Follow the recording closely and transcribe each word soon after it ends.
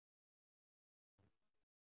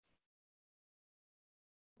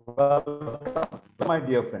Welcome, my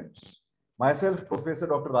dear friends. Myself, Professor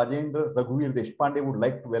Dr. Raghuveer Deshpande, would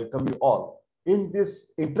like to welcome you all in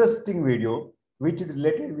this interesting video, which is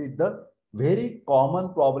related with the very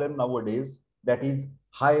common problem nowadays, that is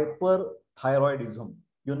hyperthyroidism.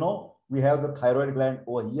 You know, we have the thyroid gland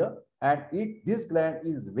over here, and this gland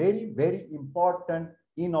is very, very important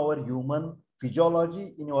in our human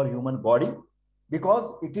physiology, in our human body,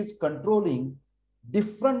 because it is controlling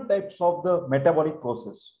different types of the metabolic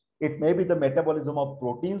process. It may be the metabolism of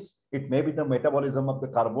proteins, it may be the metabolism of the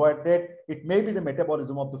carbohydrate, it may be the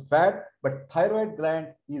metabolism of the fat, but thyroid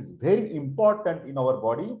gland is very important in our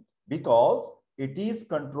body because it is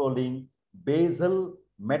controlling basal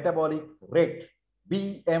metabolic rate,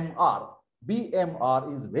 BMR.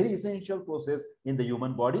 BMR is very essential process in the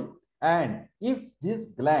human body, and if this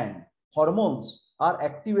gland hormones are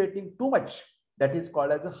activating too much, that is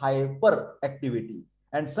called as a hyperactivity,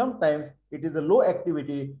 and sometimes it is a low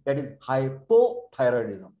activity, that is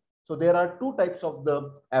hypothyroidism. So there are two types of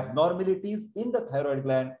the abnormalities in the thyroid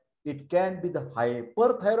gland. It can be the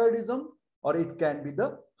hyperthyroidism or it can be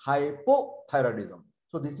the hypothyroidism.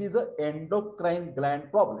 So this is an endocrine gland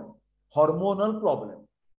problem, hormonal problem.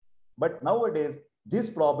 But nowadays, this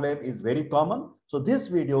problem is very common. So this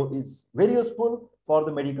video is very useful for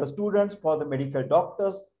the medical students, for the medical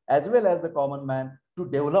doctors, as well as the common man, to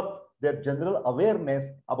develop their general awareness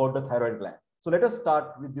about the thyroid gland. So let us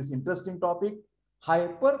start with this interesting topic,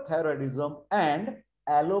 hyperthyroidism and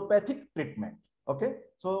allopathic treatment. Okay.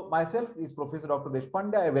 So myself is Professor Dr.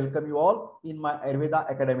 Deshpande. I welcome you all in my Ayurveda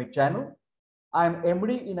Academy channel. I am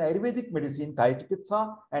MD in Ayurvedic medicine, Kai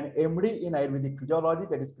Chikitsa, and MD in Ayurvedic physiology,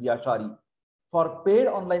 that is Kriya Shari. For paid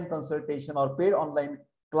online consultation or paid online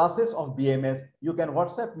classes of BMS, you can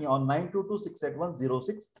WhatsApp me on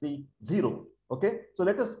 922-681-0630. Okay, so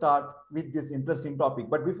let us start with this interesting topic.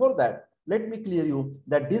 But before that, let me clear you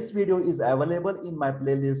that this video is available in my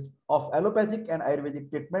playlist of allopathic and Ayurvedic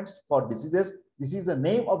treatments for diseases. This is the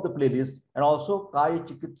name of the playlist, and also Kai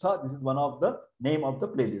Chikitsa. This is one of the name of the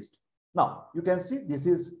playlist. Now, you can see this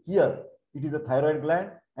is here. It is a thyroid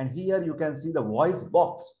gland, and here you can see the voice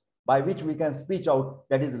box by which we can speak out,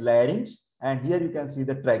 that is larynx, and here you can see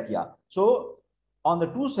the trachea. So on the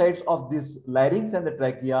two sides of this larynx and the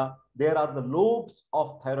trachea, there are the lobes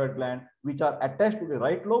of thyroid gland which are attached to the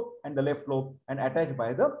right lobe and the left lobe and attached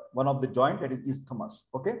by the one of the joint, that is isthmus.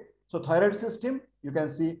 Okay, so thyroid system, you can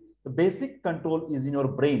see the basic control is in your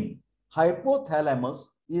brain. Hypothalamus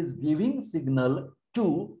is giving signal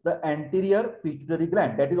to the anterior pituitary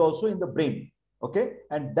gland, that is also in the brain. Okay,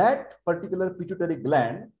 and that particular pituitary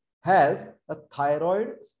gland has a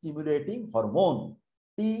thyroid stimulating hormone,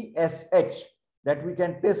 TSH, that we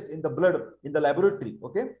can test in the blood in the laboratory.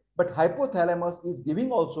 Okay, but hypothalamus is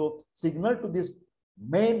giving also signal to this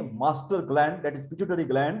main master gland, that is pituitary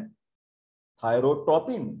gland,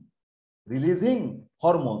 thyrotropin releasing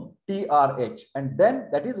hormone, TRH, and then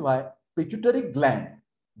that is why pituitary gland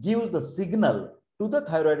gives the signal to the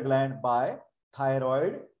thyroid gland by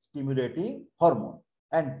thyroid stimulating hormone.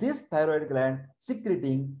 And this thyroid gland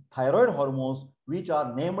secreting thyroid hormones which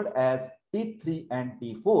are named as T3 and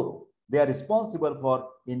T4. They are responsible for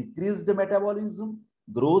increased metabolism,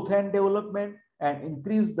 growth and development, and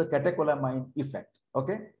increase the catecholamine effect.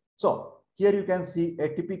 Okay. So here you can see a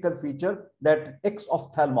typical feature, that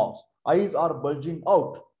exophthalmos, eyes are bulging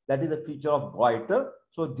out. That is a feature of goiter.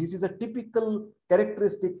 So this is a typical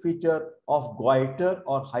characteristic feature of goiter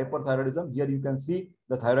or hyperthyroidism. Here you can see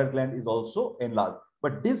the thyroid gland is also enlarged.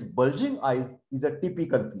 But this bulging eyes is a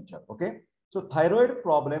typical feature. Okay. So thyroid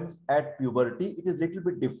problems at puberty, it is little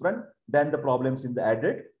bit different than the problems in the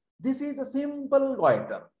adult. This is a simple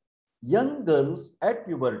goiter. Young girls at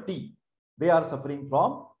puberty, they are suffering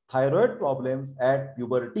from thyroid problems at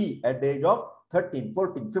puberty at the age of 13,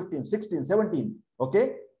 14, 15, 16, 17.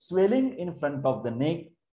 Okay. Swelling in front of the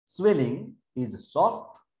neck. Swelling is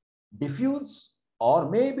soft, diffuse, or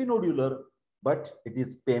maybe nodular, but it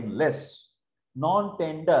is painless.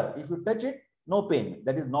 Non-tender, if you touch it, no pain,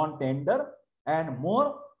 that is non-tender, and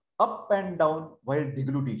more up and down while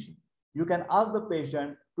deglutition. You can ask the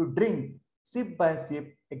patient to drink sip by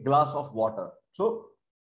sip a glass of water. So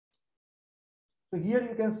here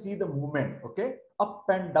you can see the movement, okay, up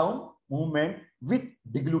and down movement with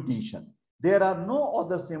deglutition. There are no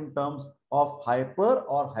other symptoms of hyper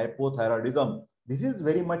or hypothyroidism. This is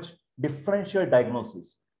very much differential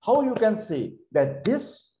diagnosis. How you can say that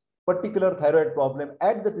this particular thyroid problem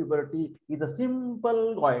at the puberty is a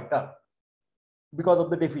simple goiter because of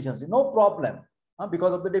the deficiency? No problem,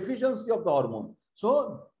 because of the deficiency of the hormone.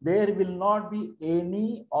 So there will not be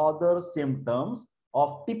any other symptoms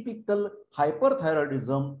of typical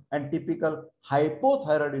hyperthyroidism and typical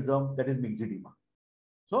hypothyroidism, that is myxedema.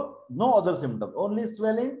 So no other symptoms, only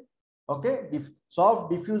swelling, okay, soft,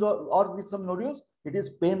 diffuse or with some nodules. It is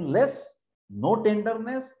painless, no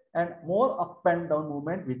tenderness, and more up and down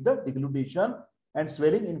movement with the deglutition and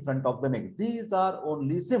swelling in front of the neck. These are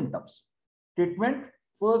only symptoms. Treatment,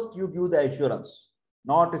 first you give the assurance,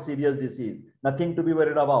 not a serious disease, nothing to be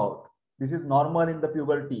worried about. This is normal in the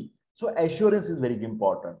puberty. So assurance is very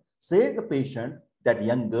important. Say the patient, that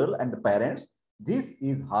young girl and the parents, this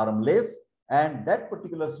is harmless and that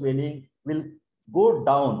particular swelling will go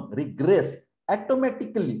down, regress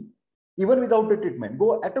automatically, even without the treatment,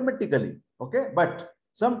 go automatically. Okay, but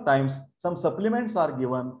sometimes some supplements are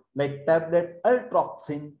given like tablet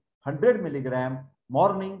Altroxin 100 milligram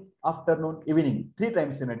morning, afternoon, evening, 3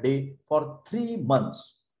 times in a day for 3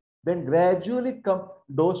 months. Then gradually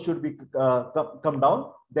dose should be come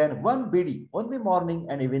down. Then 1 BD only morning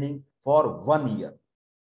and evening for 1 year.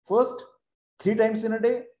 First 3 times in a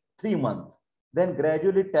day, 3 months. Then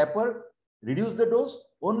gradually taper, reduce the dose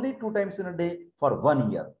only 2 times in a day for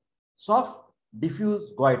 1 year. Soft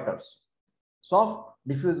diffuse goiters. Soft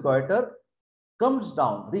diffuse goiter comes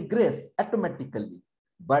down, regress automatically.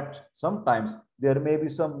 But sometimes there may be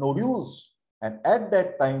some nodules, and at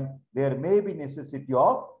that time there may be necessity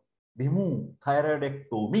of remove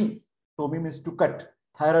thyroidectomy. Tomy means to cut,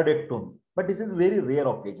 thyroidectomy. But this is very rare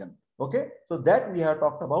occasion. Okay, so that we have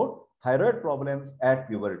talked about thyroid problems at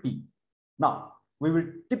puberty. Now we will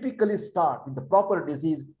typically start with the proper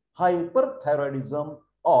disease, hyperthyroidism,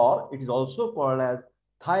 or it is also called as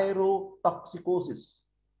thyrotoxicosis.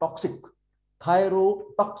 Toxic.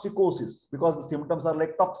 Thyrotoxicosis, because the symptoms are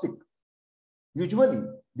like toxic. Usually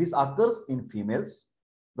this occurs in females.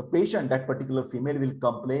 The patient, that particular female, will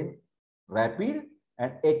complain rapid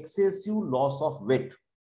and excessive loss of weight.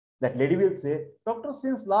 That lady will say, doctor,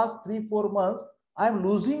 since last 3-4 months I am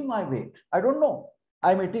losing my weight. I don't know,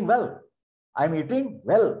 I am eating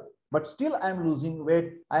well, but still I am losing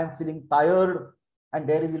weight. I am feeling tired and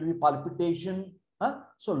there will be palpitation.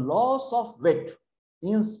 So loss of weight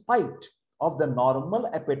in spite of the normal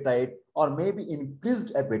appetite or maybe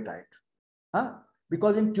increased appetite.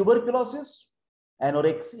 Because in tuberculosis,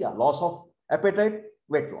 anorexia, loss of appetite,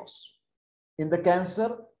 weight loss. In the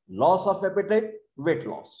cancer, loss of appetite, weight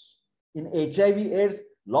loss. In HIV/AIDS,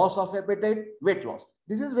 loss of appetite, weight loss.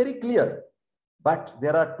 This is very clear. But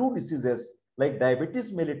there are 2 diseases like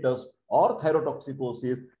diabetes mellitus or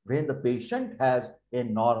thyrotoxicosis when the patient has a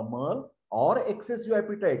normal or excessive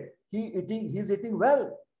appetite. He is eating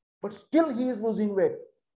well, but still he is losing weight.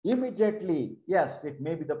 Immediately, yes, it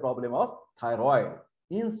may be the problem of thyroid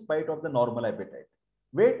in spite of the normal appetite.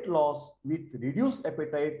 Weight loss with reduced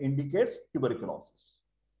appetite indicates tuberculosis.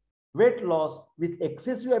 Weight loss with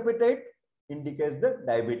excessive appetite indicates the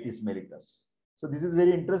diabetes mellitus. So this is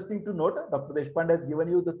very interesting to note. Dr. Deshpande has given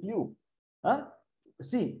you the clue.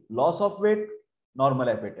 See, loss of weight, normal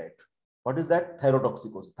appetite. What is that?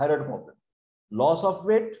 Thyrotoxicosis, thyroid problem. Loss of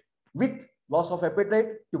weight with loss of appetite,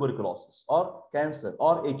 tuberculosis or cancer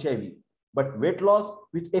or HIV. But weight loss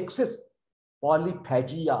with excess,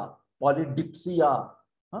 polyphagia, polydipsia,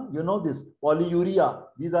 you know this, polyuria.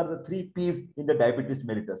 These are the 3 P's in the diabetes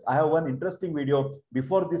mellitus. I have one interesting video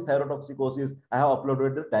before this thyrotoxicosis. I have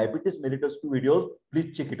uploaded the diabetes mellitus 2 videos.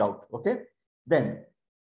 Please check it out. Okay. Then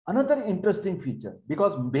another interesting feature,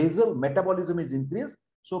 because basal metabolism is increased,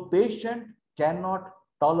 so patient cannot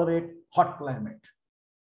tolerate hot climate.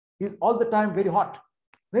 He's all the time very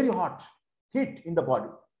hot, heat in the body,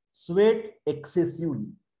 sweat excessively.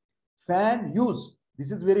 Fan use.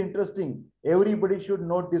 This is very interesting. Everybody should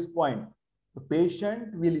note this point. The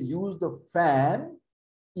patient will use the fan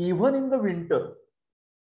even in the winter.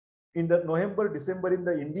 In the November, December in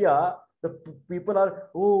the India, the people are,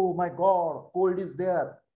 oh my God, cold is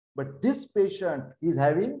there. But this patient is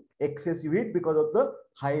having excessive heat because of the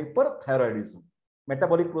hyperthyroidism.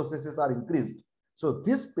 Metabolic processes are increased. So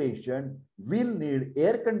this patient will need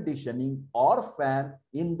air conditioning or fan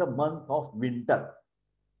in the month of winter,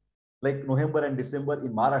 like November and December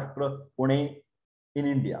in Maharashtra, Pune, in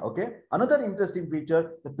India. Okay. Another interesting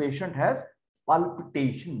feature, the patient has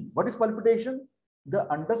palpitation. What is palpitation?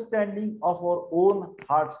 The understanding of our own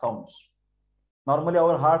heart sounds. Normally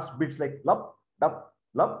our hearts beats like lup, dup,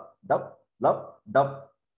 lup, dup, lup,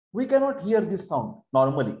 dup. We cannot hear this sound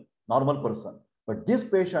normally, normal person. But this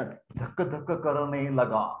patient, dhakka dhakka karne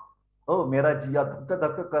laga. Oh, mera jiya dhakka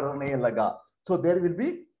dhakka karne laga. So there will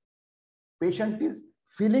be, patient is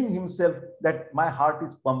feeling himself that my heart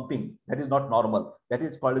is pumping. That is not normal. That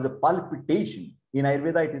is called as a palpitation. In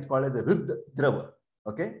Ayurveda, it is called as a riddrava.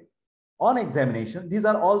 Okay. On examination, these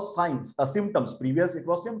are all signs, symptoms. Previous it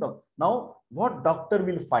was symptom. Now, what doctor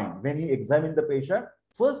will find when he examines the patient?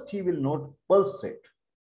 First, he will note pulse rate.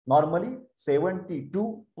 Normally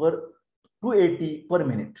 72 per 280 per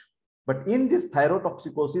minute. But in this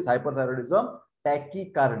thyrotoxicosis, hyperthyroidism,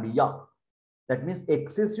 tachycardia, that means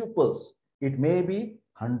excessive pulse. It may be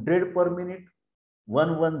 100 per minute,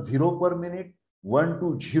 110 per minute,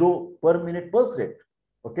 120 per minute pulse rate.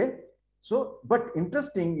 Okay. So, but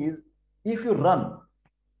interesting is, if you run,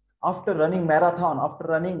 after running marathon,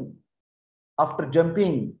 after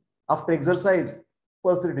jumping, after exercise,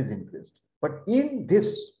 pulse rate is increased. But in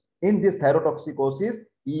this thyrotoxicosis,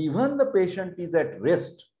 even the patient is at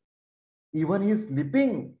rest, even he is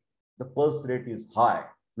sleeping, the pulse rate is high,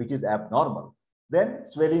 which is abnormal. Then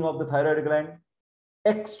swelling of the thyroid gland,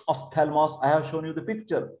 X ophthalmos, I have shown you the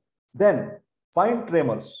picture. Then fine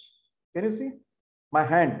tremors. Can you see? My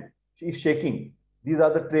hand is shaking. These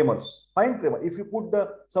are the tremors, fine tremor. If you put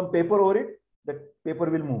some paper over it, that paper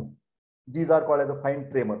will move. These are called as the fine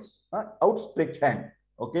tremors. Outstretched hand.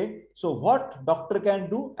 Okay. So what doctor can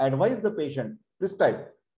do? Advise the patient. Prescribe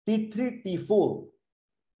T3, T4.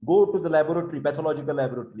 Go to the laboratory, pathological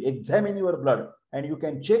laboratory, examine your blood, and you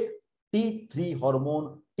can check T3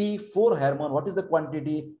 hormone, T4 hormone, what is the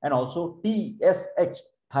quantity, and also TSH,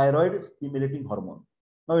 thyroid stimulating hormone.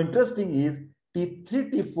 Now, interesting is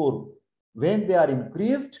T3, T4, when they are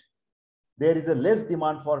increased, there is a less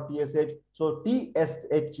demand for TSH. So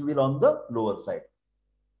TSH will on the lower side.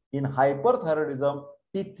 In hyperthyroidism,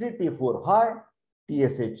 T3, T4 high,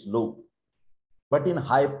 TSH low. But in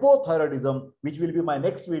hypothyroidism, which will be my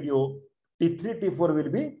next video, T3, T4 will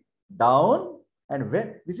be down, and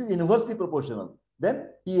when this is inversely proportional, then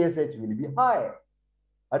TSH will be high.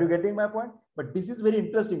 Are you getting my point? But this is very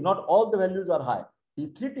interesting. Not all the values are high.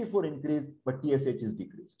 T3, T4 increase, but TSH is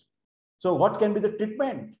decreased. So what can be the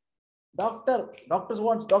treatment? Doctor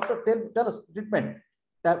tell us treatment.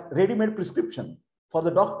 Ready-made prescription for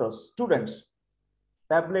the doctors, students.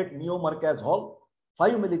 Tablet Neomercazol,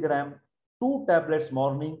 5 milligram, 2 tablets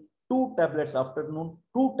morning, 2 tablets afternoon,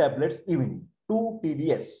 2 tablets evening, 2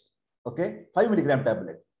 TDS. Okay, 5 milligram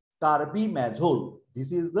tablet. Carbimazole,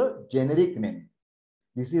 this is the generic name.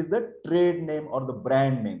 This is the trade name or the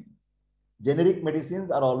brand name. Generic medicines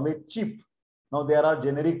are always cheap. Now there are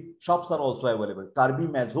generic shops are also available.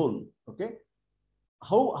 Carbimazole. Okay.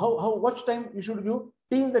 How much time you should give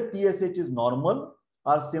till the TSH is normal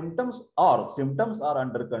or symptoms are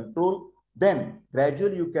under control? Then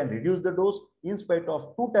gradually you can reduce the dose. In spite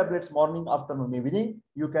of 2 tablets morning, afternoon, evening,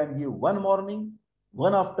 you can give 1 morning,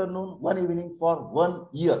 1 afternoon, 1 evening for 1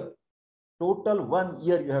 year. Total 1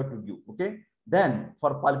 year you have to give. Okay. Then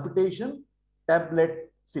for palpitation,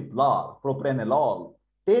 tablet Ciplar, propranolol,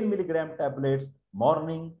 10 milligram tablets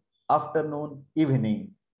morning, afternoon,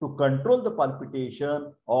 evening to control the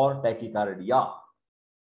palpitation or tachycardia.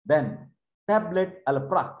 Then tablet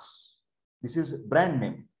Alprax. This is brand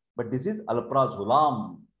name, but this is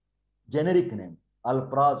alprazolam, generic name.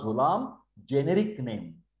 Alprazolam, generic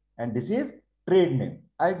name, and this is trade name.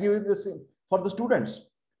 I give it this for the students.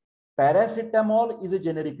 Paracetamol is a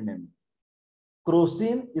generic name.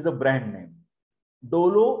 Crocin is a brand name.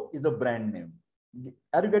 Dolo is a brand name.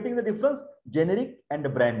 Are you getting the difference? Generic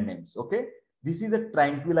and brand names. Okay. This is a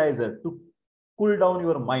tranquilizer to cool down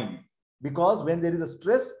your mind, because when there is a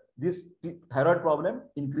stress, this thyroid problem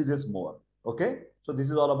increases more. Okay. So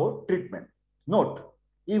this is all about treatment. Note,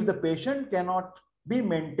 if the patient cannot be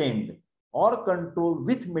maintained or controlled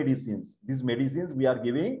with medicines, these medicines we are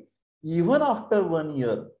giving, even after 1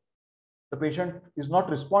 year, the patient is not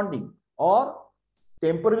responding or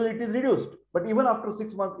temporarily it is reduced. But even after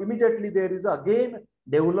 6 months, immediately there is again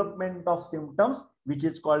development of symptoms, which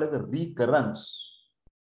is called as a recurrence.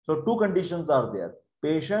 So 2 conditions are there.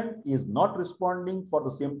 Patient is not responding for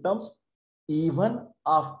the symptoms even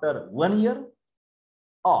after 1 year,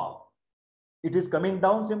 or it is coming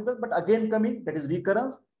down symptoms, but again coming, that is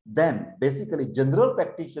recurrence. Then basically general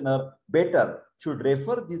practitioner better should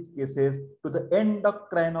refer these cases to the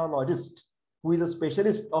endocrinologist, who is a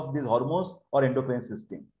specialist of these hormones or endocrine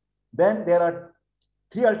system. Then there are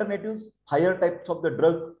 3 alternatives: higher types of the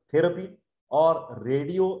drug therapy, or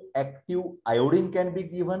radioactive iodine can be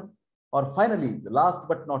given, or finally, the last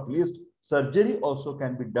but not least, surgery also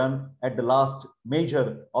can be done at the last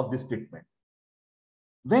measure of this treatment.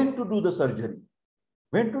 When to do the surgery?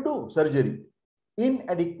 When to do surgery?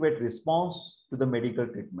 Inadequate response to the medical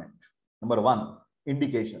treatment. Number 1,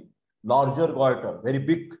 indication: larger goiter, very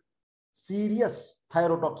big, serious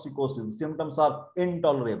thyrotoxicosis, the symptoms are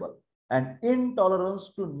intolerable, and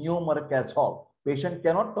intolerance to Neomercazol. patient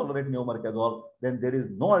cannot tolerate Neomercazol, then there is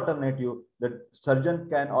no alternative. The surgeon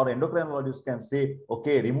can or endocrinologist can say,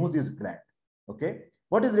 okay, remove this gland. Okay.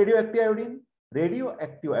 What is radioactive iodine?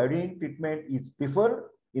 Radioactive iodine treatment is preferred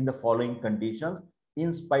in the following conditions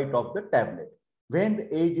in spite of the tablet. When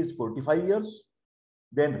the age is 45 years,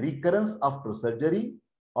 then recurrence after surgery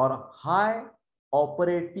or high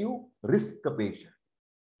operative risk patient.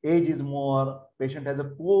 Age is more, patient has a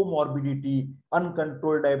comorbidity,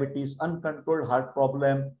 uncontrolled diabetes, uncontrolled heart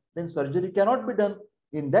problem, then surgery cannot be done.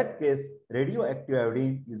 In that case, radioactive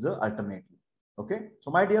iodine is an alternative. Okay. So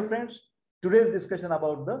my dear friends, today's discussion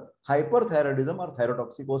about the hyperthyroidism or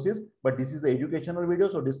thyrotoxicosis, but this is the educational video,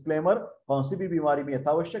 so disclaimer, कौन सी भी बीमारी में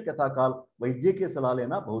यथावश्यक यथाकाल वैद्य की सलाह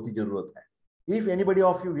लेना बहुत ही जरूरत है. If anybody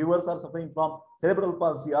of you viewers are suffering from cerebral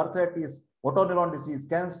palsy, arthritis, motor neuron disease,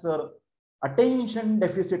 cancer, attention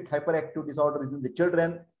deficit hyperactive disorders in the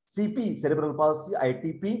children, CP, cerebral palsy,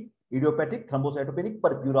 ITP, idiopathic thrombocytopenic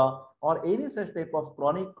purpura, or any such type of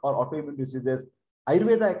chronic or autoimmune diseases,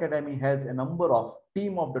 Ayurveda Academy has a number of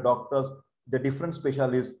team of the doctors, the different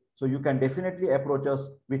specialists. So you can definitely approach us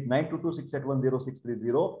with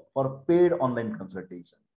 922-681-0630 for paid online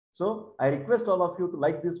consultation. So I request all of you to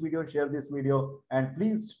like this video, share this video, and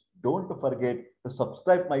please don't forget to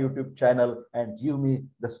subscribe my YouTube channel and give me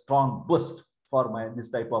the strong boost for this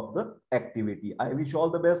type of the activity. I wish you all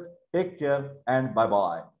the best. Take care and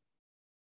bye-bye.